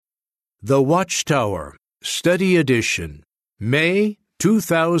The Watchtower, Study Edition, May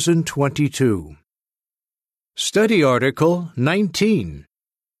 2022. Study Article 19.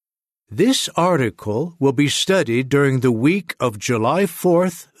 This article will be studied during the week of July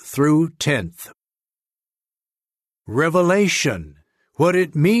 4th through 10th. Revelation, what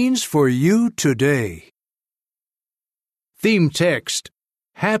it means for you today. Theme text: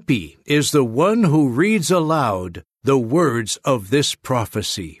 Happy is the one who reads aloud the words of this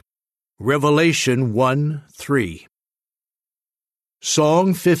prophecy. Revelation 1:3.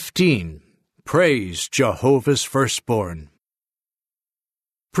 Song 15. Praise Jehovah's Firstborn.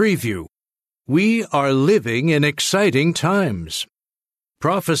 Preview. We are living in exciting times.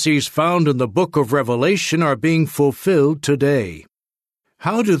 Prophecies found in the book of Revelation are being fulfilled today.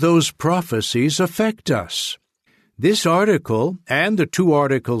 How do those prophecies affect us? This article and the two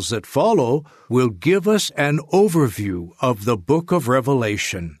articles that follow will give us an overview of the book of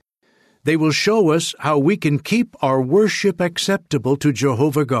Revelation. They will show us how we can keep our worship acceptable to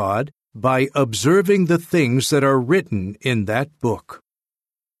Jehovah God by observing the things that are written in that book.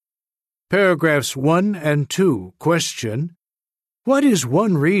 Paragraphs 1 and 2 question: what is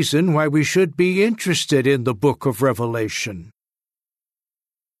one reason why we should be interested in the book of Revelation?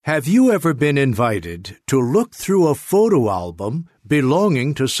 Have you ever been invited to look through a photo album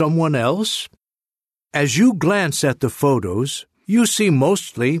belonging to someone else? As you glance at the photos, you see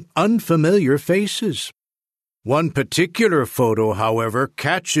mostly unfamiliar faces. One particular photo, however,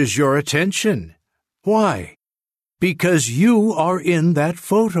 catches your attention. Why? Because you are in that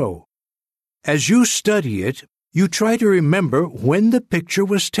photo. As you study it, you try to remember when the picture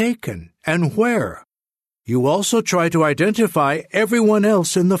was taken and where. You also try to identify everyone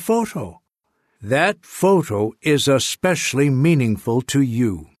else in the photo. That photo is especially meaningful to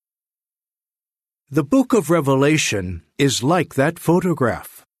you. The book of Revelation is like that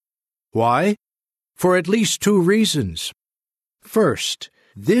photograph. Why? For at least two reasons. First,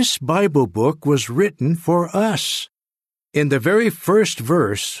 this Bible book was written for us. In the very first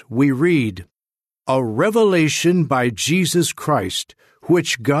verse, we read, "A revelation by Jesus Christ,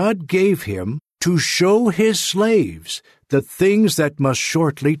 which God gave him to show his slaves the things that must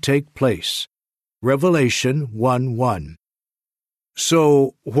shortly take place." Revelation 1:1.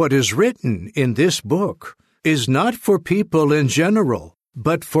 So, what is written in this book is not for people in general,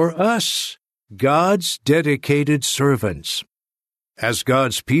 but for us, God's dedicated servants. As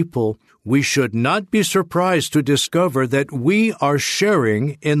God's people, we should not be surprised to discover that we are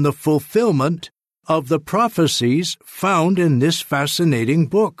sharing in the fulfillment of the prophecies found in this fascinating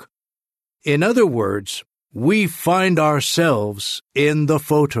book. In other words, we find ourselves in the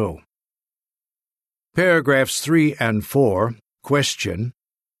photo. Paragraphs 3 and 4 question: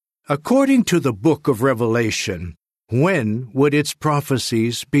 according to the book of Revelation, when would its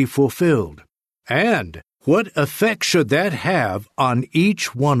prophecies be fulfilled? And what effect should that have on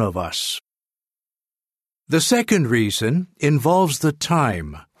each one of us? The second reason involves the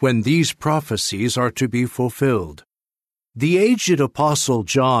time when these prophecies are to be fulfilled. The aged Apostle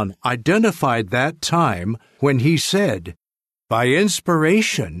John identified that time when he said, "By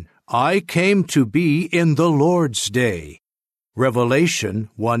inspiration I came to be in the Lord's day." Revelation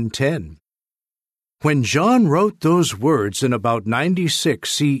 1:10. When John wrote those words in about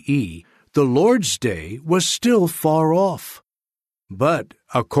 96 CE, the Lord's day was still far off. But,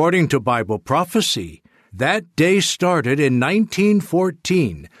 according to Bible prophecy, that day started in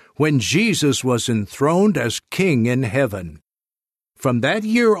 1914 when Jesus was enthroned as King in heaven. From that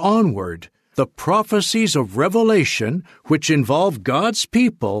year onward, the prophecies of Revelation, which involve God's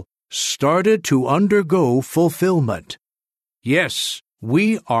people, started to undergo fulfillment. Yes,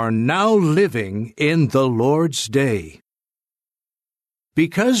 we are now living in the Lord's day.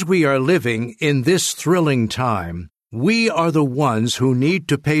 Because we are living in this thrilling time, we are the ones who need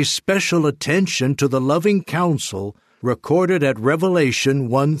to pay special attention to the loving counsel recorded at Revelation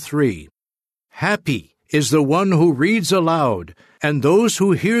 1:3. Happy is the one who reads aloud, and those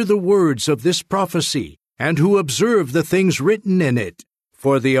who hear the words of this prophecy, and who observe the things written in it,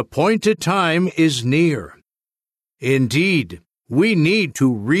 for the appointed time is near. Indeed, we need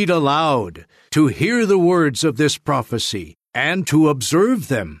to read aloud, to hear the words of this prophecy, and to observe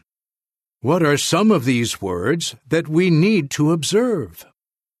them. What are some of these words that we need to observe?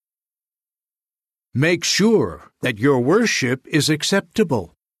 Make sure that your worship is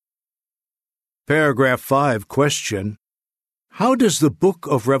acceptable. Paragraph 5 question: how does the book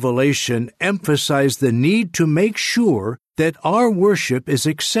of Revelation emphasize the need to make sure that our worship is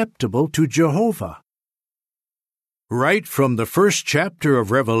acceptable to Jehovah? Right from the first chapter of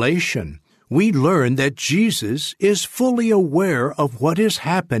Revelation, we learn that Jesus is fully aware of what is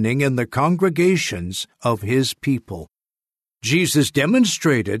happening in the congregations of his people. Jesus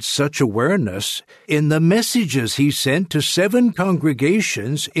demonstrated such awareness in the messages he sent to 7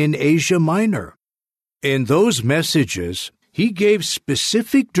 congregations in Asia Minor. In those messages, he gave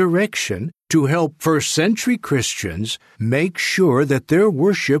specific direction to help first-century Christians make sure that their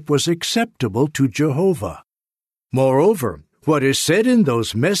worship was acceptable to Jehovah. Moreover, what is said in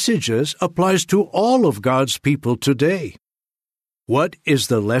those messages applies to all of God's people today. What is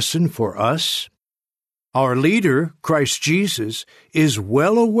the lesson for us? Our leader, Christ Jesus, is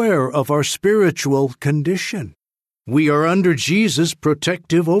well aware of our spiritual condition. We are under Jesus'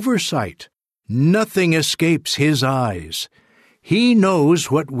 protective oversight. Nothing escapes his eyes. He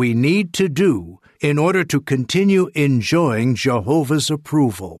knows what we need to do in order to continue enjoying Jehovah's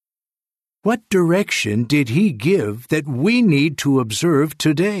approval. What direction did he give that we need to observe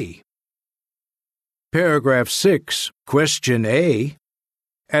today? Paragraph 6, question A.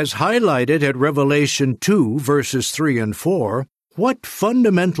 As highlighted at Revelation 2, verses 3 and 4, what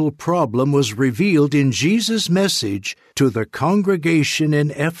fundamental problem was revealed in Jesus' message to the congregation in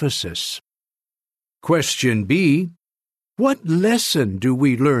Ephesus? Question B. What lesson do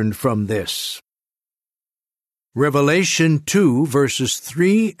we learn from this? Revelation 2, verses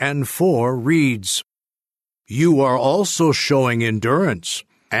 3 and 4 reads, You are also showing endurance,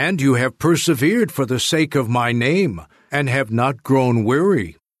 and you have persevered for the sake of my name, and have not grown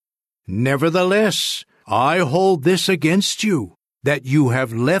weary. Nevertheless, I hold this against you, that you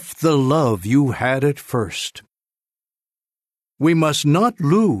have left the love you had at first. We must not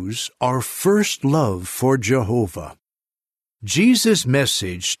lose our first love for Jehovah. Jesus'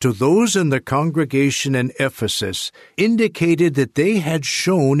 message to those in the congregation in Ephesus indicated that they had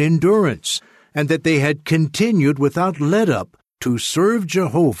shown endurance and that they had continued without let-up to serve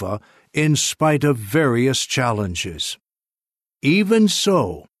Jehovah in spite of various challenges. Even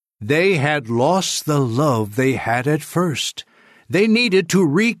so, they had lost the love they had at first. They needed to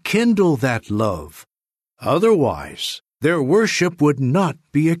rekindle that love. Otherwise, their worship would not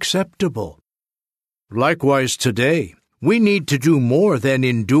be acceptable. Likewise today, we need to do more than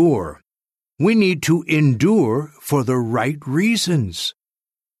endure. We need to endure for the right reasons.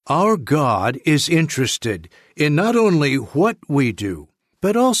 Our God is interested in not only what we do,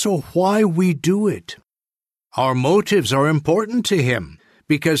 but also why we do it. Our motives are important to him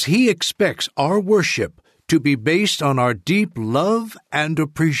because he expects our worship to be based on our deep love and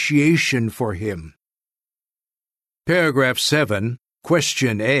appreciation for him. Paragraph 7,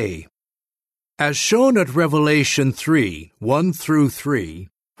 question A. As shown at Revelation 3, 1 through 3,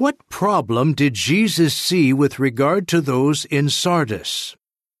 what problem did Jesus see with regard to those in Sardis?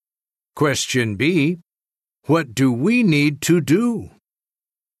 Question B. What do we need to do?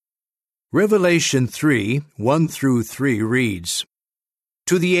 Revelation 3, 1 through 3 reads,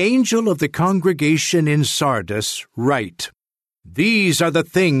 To the angel of the congregation in Sardis write, These are the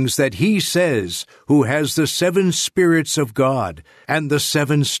things that he says, who has the 7 spirits of God and the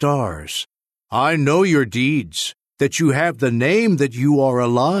 7 stars. I know your deeds, that you have the name that you are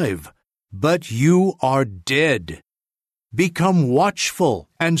alive, but you are dead. Become watchful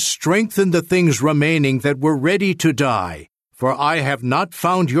and strengthen the things remaining that were ready to die, for I have not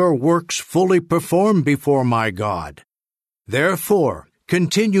found your works fully performed before my God. Therefore,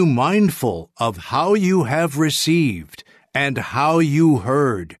 continue mindful of how you have received and how you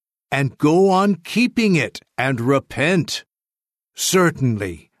heard, and go on keeping it and repent.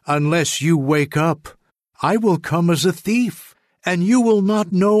 Certainly, unless you wake up, I will come as a thief, and you will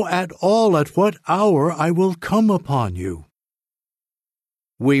not know at all at what hour I will come upon you.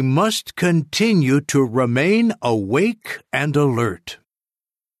 We must continue to remain awake and alert.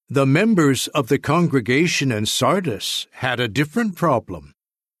 The members of the congregation in Sardis had a different problem.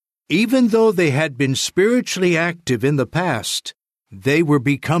 Even though they had been spiritually active in the past, they were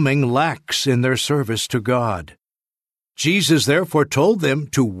becoming lax in their service to God. Jesus therefore told them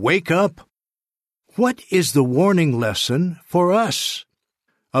to wake up. What is the warning lesson for us?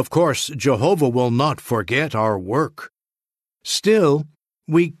 Of course, Jehovah will not forget our work. Still,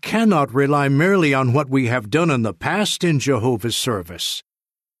 we cannot rely merely on what we have done in the past in Jehovah's service.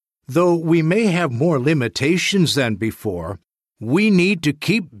 Though we may have more limitations than before, we need to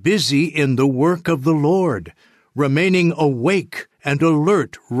keep busy in the work of the Lord, remaining awake and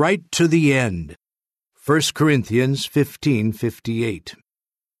alert right to the end. 1 Corinthians 15:58.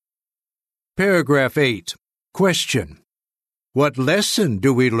 Paragraph 8. Question. What lesson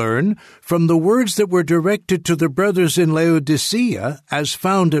do we learn from the words that were directed to the brothers in Laodicea as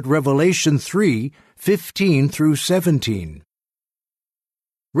found at Revelation 3:15 through 17?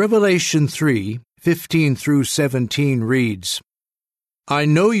 Revelation 3:15 through 17 reads, I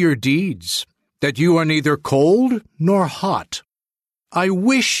know your deeds, that you are neither cold nor hot. I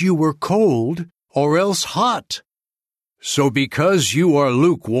wish you were cold or else hot. So because you are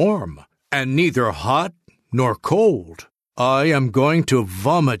lukewarm and neither hot nor cold, I am going to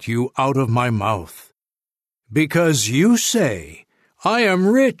vomit you out of my mouth. Because you say, I am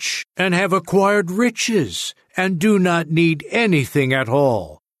rich and have acquired riches and do not need anything at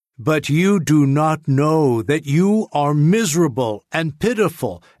all. But you do not know that you are miserable and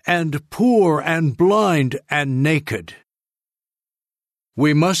pitiful and poor and blind and naked.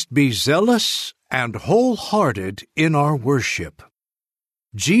 We must be zealous and wholehearted in our worship.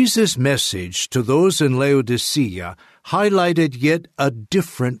 Jesus' message to those in Laodicea highlighted yet a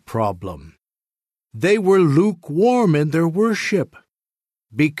different problem. They were lukewarm in their worship.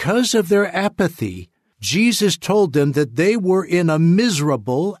 Because of their apathy, Jesus told them that they were in a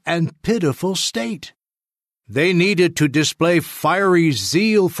miserable and pitiful state. They needed to display fiery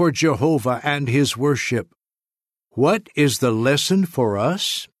zeal for Jehovah and His worship. What is the lesson for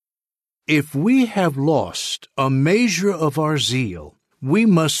us? If we have lost a measure of our zeal, we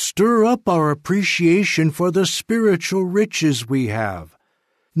must stir up our appreciation for the spiritual riches we have.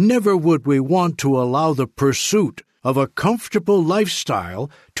 Never would we want to allow the pursuit of a comfortable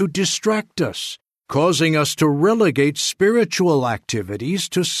lifestyle to distract us, causing us to relegate spiritual activities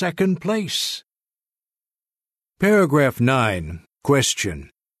to second place. Paragraph 9. Question.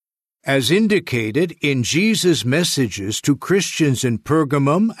 As indicated in Jesus' messages to Christians in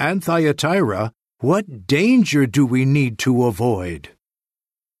Pergamum and Thyatira, what danger do we need to avoid?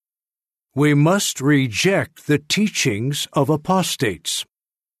 We must reject the teachings of apostates.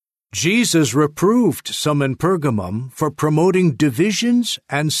 Jesus reproved some in Pergamum for promoting divisions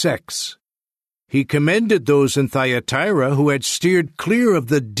and sects. He commended those in Thyatira who had steered clear of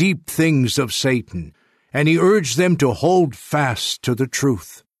the deep things of Satan, and he urged them to hold fast to the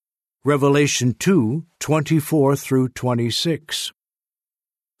truth. Revelation 2:24 through 26.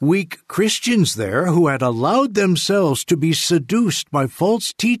 Weak Christians there who had allowed themselves to be seduced by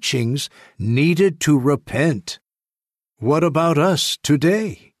false teachings needed to repent. What about us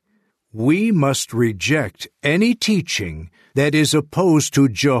today? We must reject any teaching that is opposed to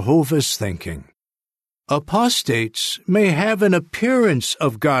Jehovah's thinking. Apostates may have an appearance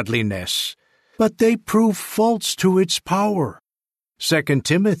of godliness, but they prove false to its power. 2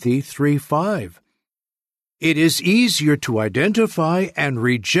 Timothy 3:5. It is easier to identify and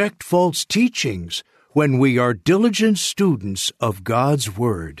reject false teachings when we are diligent students of God's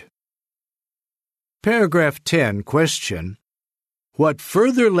Word. Paragraph 10. Question. What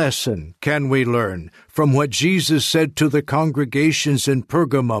further lesson can we learn from what Jesus said to the congregations in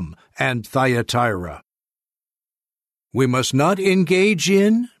Pergamum and Thyatira? We must not engage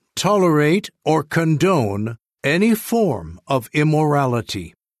in, tolerate, or condone any form of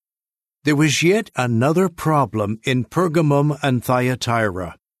immorality. There was yet another problem in Pergamum and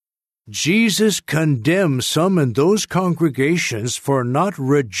Thyatira. Jesus condemned some in those congregations for not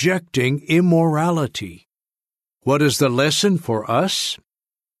rejecting immorality. What is the lesson for us?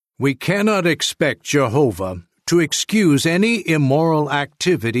 We cannot expect Jehovah to excuse any immoral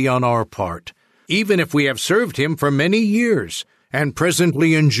activity on our part, even if we have served Him for many years and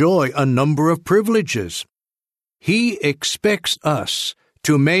presently enjoy a number of privileges. He expects us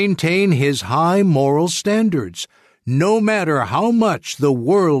to maintain His high moral standards, no matter how much the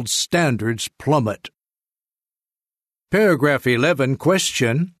world's standards plummet. Paragraph 11.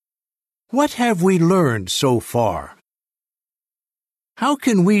 Question. What have we learned so far? How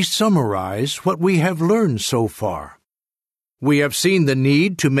can we summarize what we have learned so far? We have seen the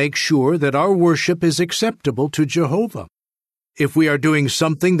need to make sure that our worship is acceptable to Jehovah. If we are doing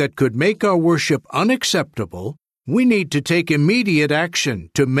something that could make our worship unacceptable, we need to take immediate action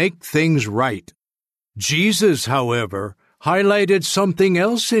to make things right. Jesus, however, highlighted something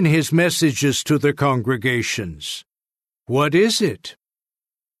else in His messages to the congregations. What is it?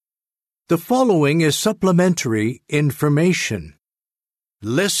 The following is supplementary information.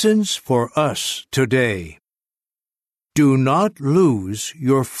 Lessons for us today. Do not lose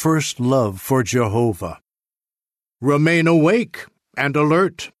your first love for Jehovah. Remain awake and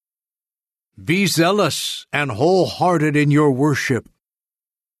alert. Be zealous and wholehearted in your worship.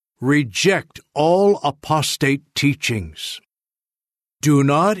 Reject all apostate teachings. Do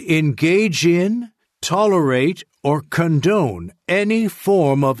not engage in, tolerate, or condone any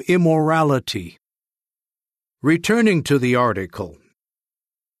form of immorality. Returning to the article.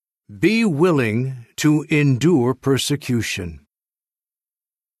 Be willing to endure persecution.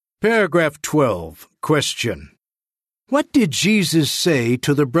 Paragraph 12. Question. What did Jesus say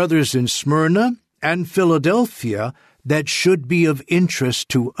to the brothers in Smyrna and Philadelphia that should be of interest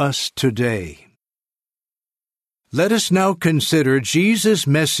to us today? Let us now consider Jesus'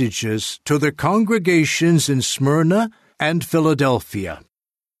 messages to the congregations in Smyrna and Philadelphia.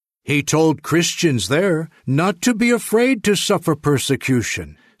 He told Christians there not to be afraid to suffer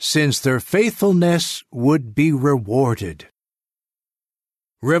persecution, since their faithfulness would be rewarded.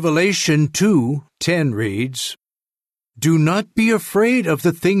 Revelation 2:10 reads, "Do not be afraid of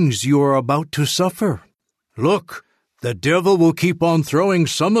the things you are about to suffer. Look, the devil will keep on throwing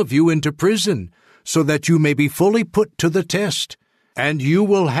some of you into prison, so that you may be fully put to the test, and you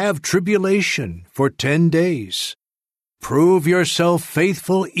will have tribulation for 10 days. Prove yourself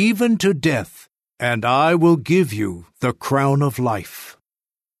faithful even to death, and I will give you the crown of life."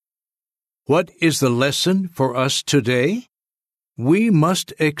 What is the lesson for us today? We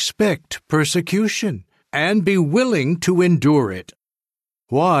must expect persecution and be willing to endure it.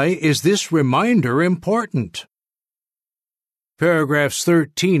 Why is this reminder important? Paragraphs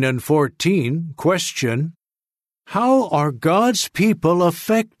 13 and 14 question, how are God's people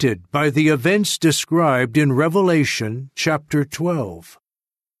affected by the events described in Revelation chapter 12?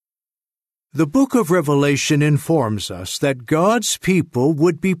 The book of Revelation informs us that God's people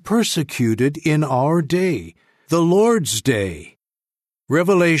would be persecuted in our day, the Lord's day.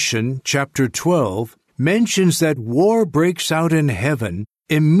 Revelation chapter 12 mentions that war breaks out in heaven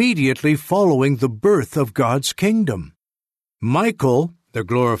immediately following the birth of God's kingdom. Michael, the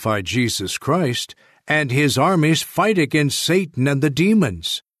glorified Jesus Christ, and his armies fight against Satan and the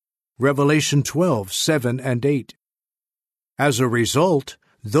demons. Revelation 12:7 and 8. As a result,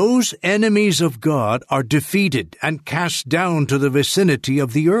 those enemies of God are defeated and cast down to the vicinity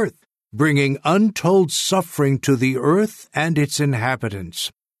of the earth, bringing untold suffering to the earth and its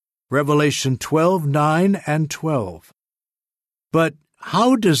inhabitants. Revelation 12:9 and 12. But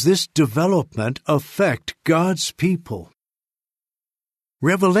how does this development affect God's people?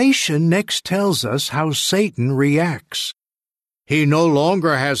 Revelation next tells us how Satan reacts. He no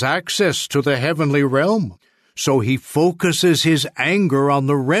longer has access to the heavenly realm, so he focuses his anger on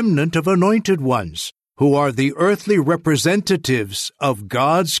the remnant of anointed ones, who are the earthly representatives of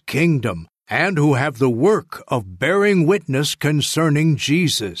God's kingdom and who have the work of bearing witness concerning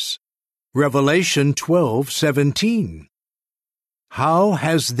Jesus. Revelation 12:17. How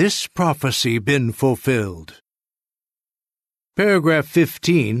has this prophecy been fulfilled? Paragraph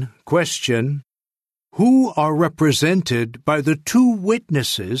 15, question, who are represented by the two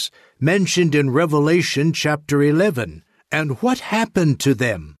witnesses mentioned in Revelation chapter 11, and what happened to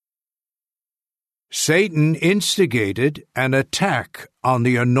them? Satan instigated an attack on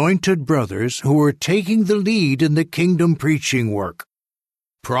the anointed brothers who were taking the lead in the kingdom preaching work.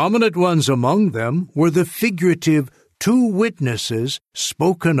 Prominent ones among them were the figurative two witnesses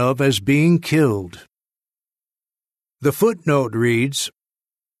spoken of as being killed. The footnote reads,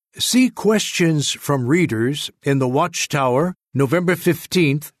 see questions from readers in the Watchtower, November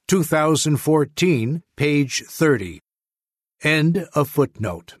 15, 2014, page 30. End of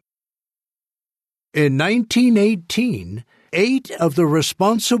footnote. In 1918, 8 of the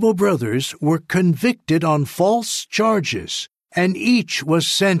responsible brothers were convicted on false charges, and each was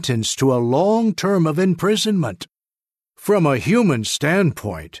sentenced to a long term of imprisonment. From a human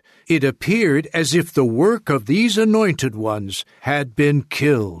standpoint, it appeared as if the work of these anointed ones had been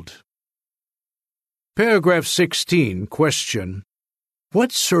killed. Paragraph 16, question,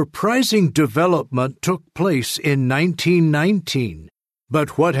 what surprising development took place in 1919?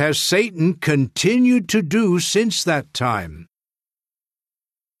 But what has Satan continued to do since that time?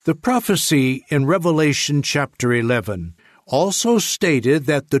 The prophecy in Revelation chapter 11 also stated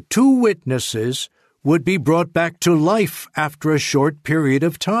that the two witnesses would be brought back to life after a short period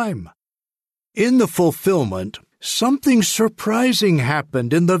of time. In the fulfillment, something surprising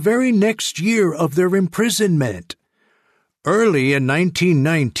happened in the very next year of their imprisonment. Early in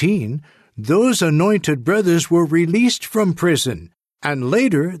 1919, those anointed brothers were released from prison, and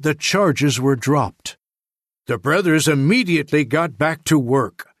later the charges were dropped. The brothers immediately got back to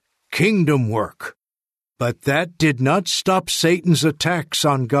work, kingdom work. But that did not stop Satan's attacks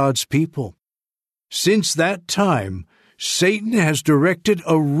on God's people. Since that time, Satan has directed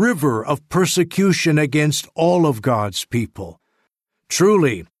a river of persecution against all of God's people.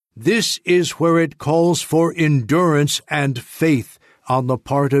 Truly, this is where it calls for endurance and faith on the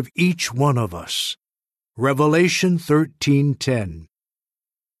part of each one of us. Revelation 13:10.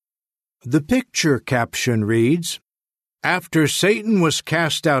 The picture caption reads, after Satan was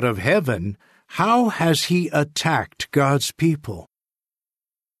cast out of heaven, how has he attacked God's people?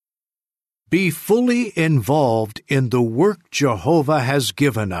 Be fully involved in the work Jehovah has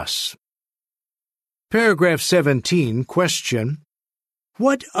given us. Paragraph 17, question: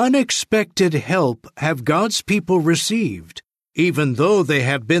 what unexpected help have God's people received, even though they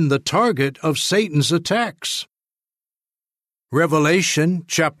have been the target of Satan's attacks? Revelation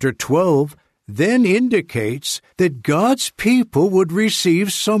chapter 12 then indicates that God's people would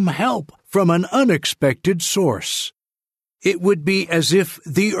receive some help from an unexpected source. It would be as if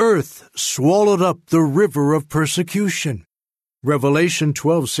the earth swallowed up the river of persecution. Revelation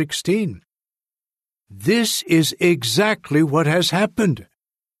 12:16. This is exactly what has happened.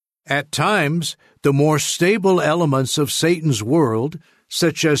 At times, the more stable elements of Satan's world,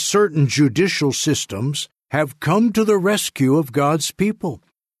 such as certain judicial systems, have come to the rescue of God's people.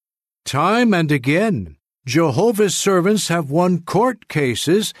 Time and again, Jehovah's servants have won court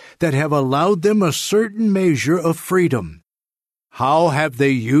cases that have allowed them a certain measure of freedom. How have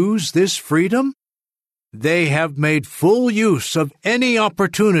they used this freedom? They have made full use of any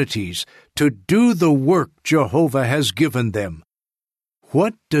opportunities to do the work Jehovah has given them.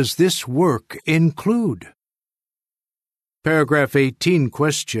 What does this work include? Paragraph 18,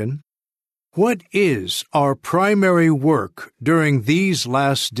 question: what is our primary work during these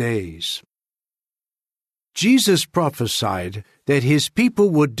last days? Jesus prophesied that his people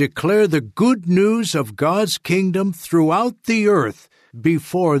would declare the good news of God's kingdom throughout the earth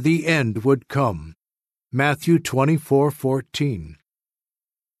before the end would come. Matthew 24:14.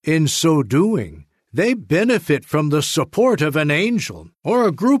 In so doing, they benefit from the support of an angel or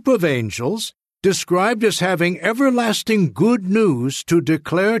a group of angels described as having everlasting good news to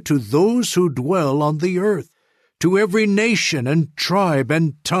declare to those who dwell on the earth, to every nation and tribe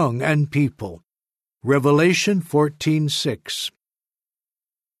and tongue and people. Revelation 14:6.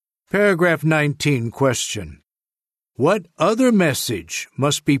 Paragraph 19, question: what other message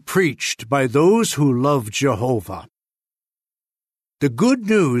must be preached by those who love Jehovah? The good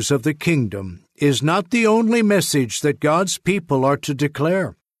news of the kingdom is not the only message that God's people are to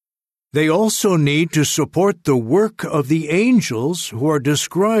declare. They also need to support the work of the angels who are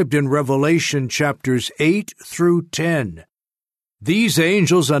described in Revelation chapters 8 through 10. These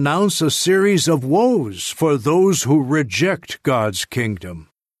angels announce a series of woes for those who reject God's kingdom.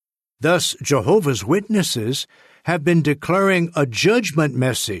 Thus, Jehovah's Witnesses have been declaring a judgment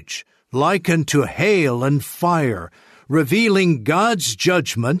message likened to hail and fire, revealing God's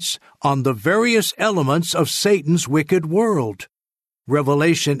judgments on the various elements of Satan's wicked world.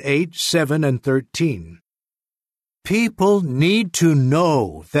 Revelation 8, 7, and 13. People need to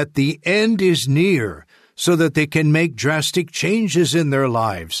know that the end is near so that they can make drastic changes in their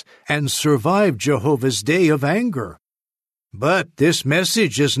lives and survive Jehovah's day of anger. But this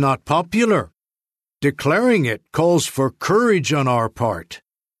message is not popular. Declaring it calls for courage on our part.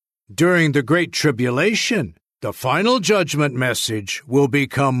 During the Great Tribulation, the final judgment message will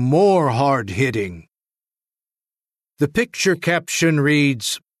become more hard-hitting. The picture caption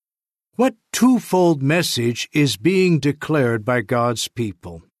reads, what twofold message is being declared by God's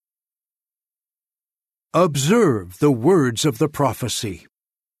people? Observe the words of the prophecy.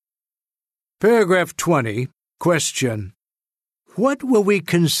 Paragraph 20, question: what will we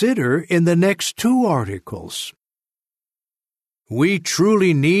consider in the next two articles? We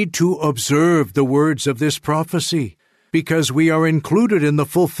truly need to observe the words of this prophecy, because we are included in the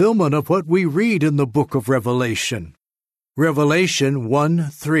fulfillment of what we read in the book of Revelation. Revelation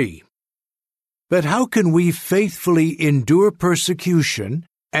 1:3. But how can we faithfully endure persecution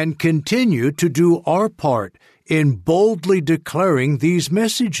and continue to do our part in boldly declaring these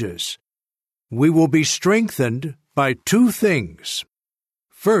messages? We will be strengthened by two things.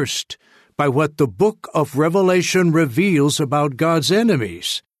 First, by what the book of Revelation reveals about God's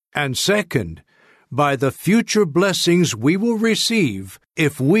enemies, and second, by the future blessings we will receive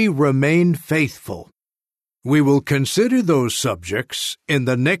if we remain faithful. We will consider those subjects in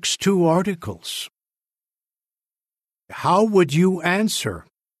the next two articles. How would you answer?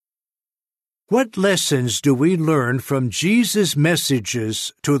 What lessons do we learn from Jesus'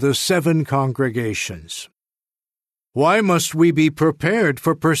 messages to the 7 congregations? Why must we be prepared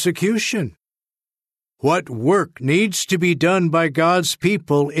for persecution? What work needs to be done by God's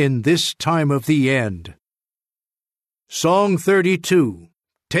people in this time of the end? Song 32,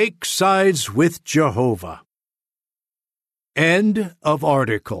 Take Sides with Jehovah. End of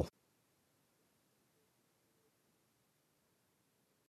article.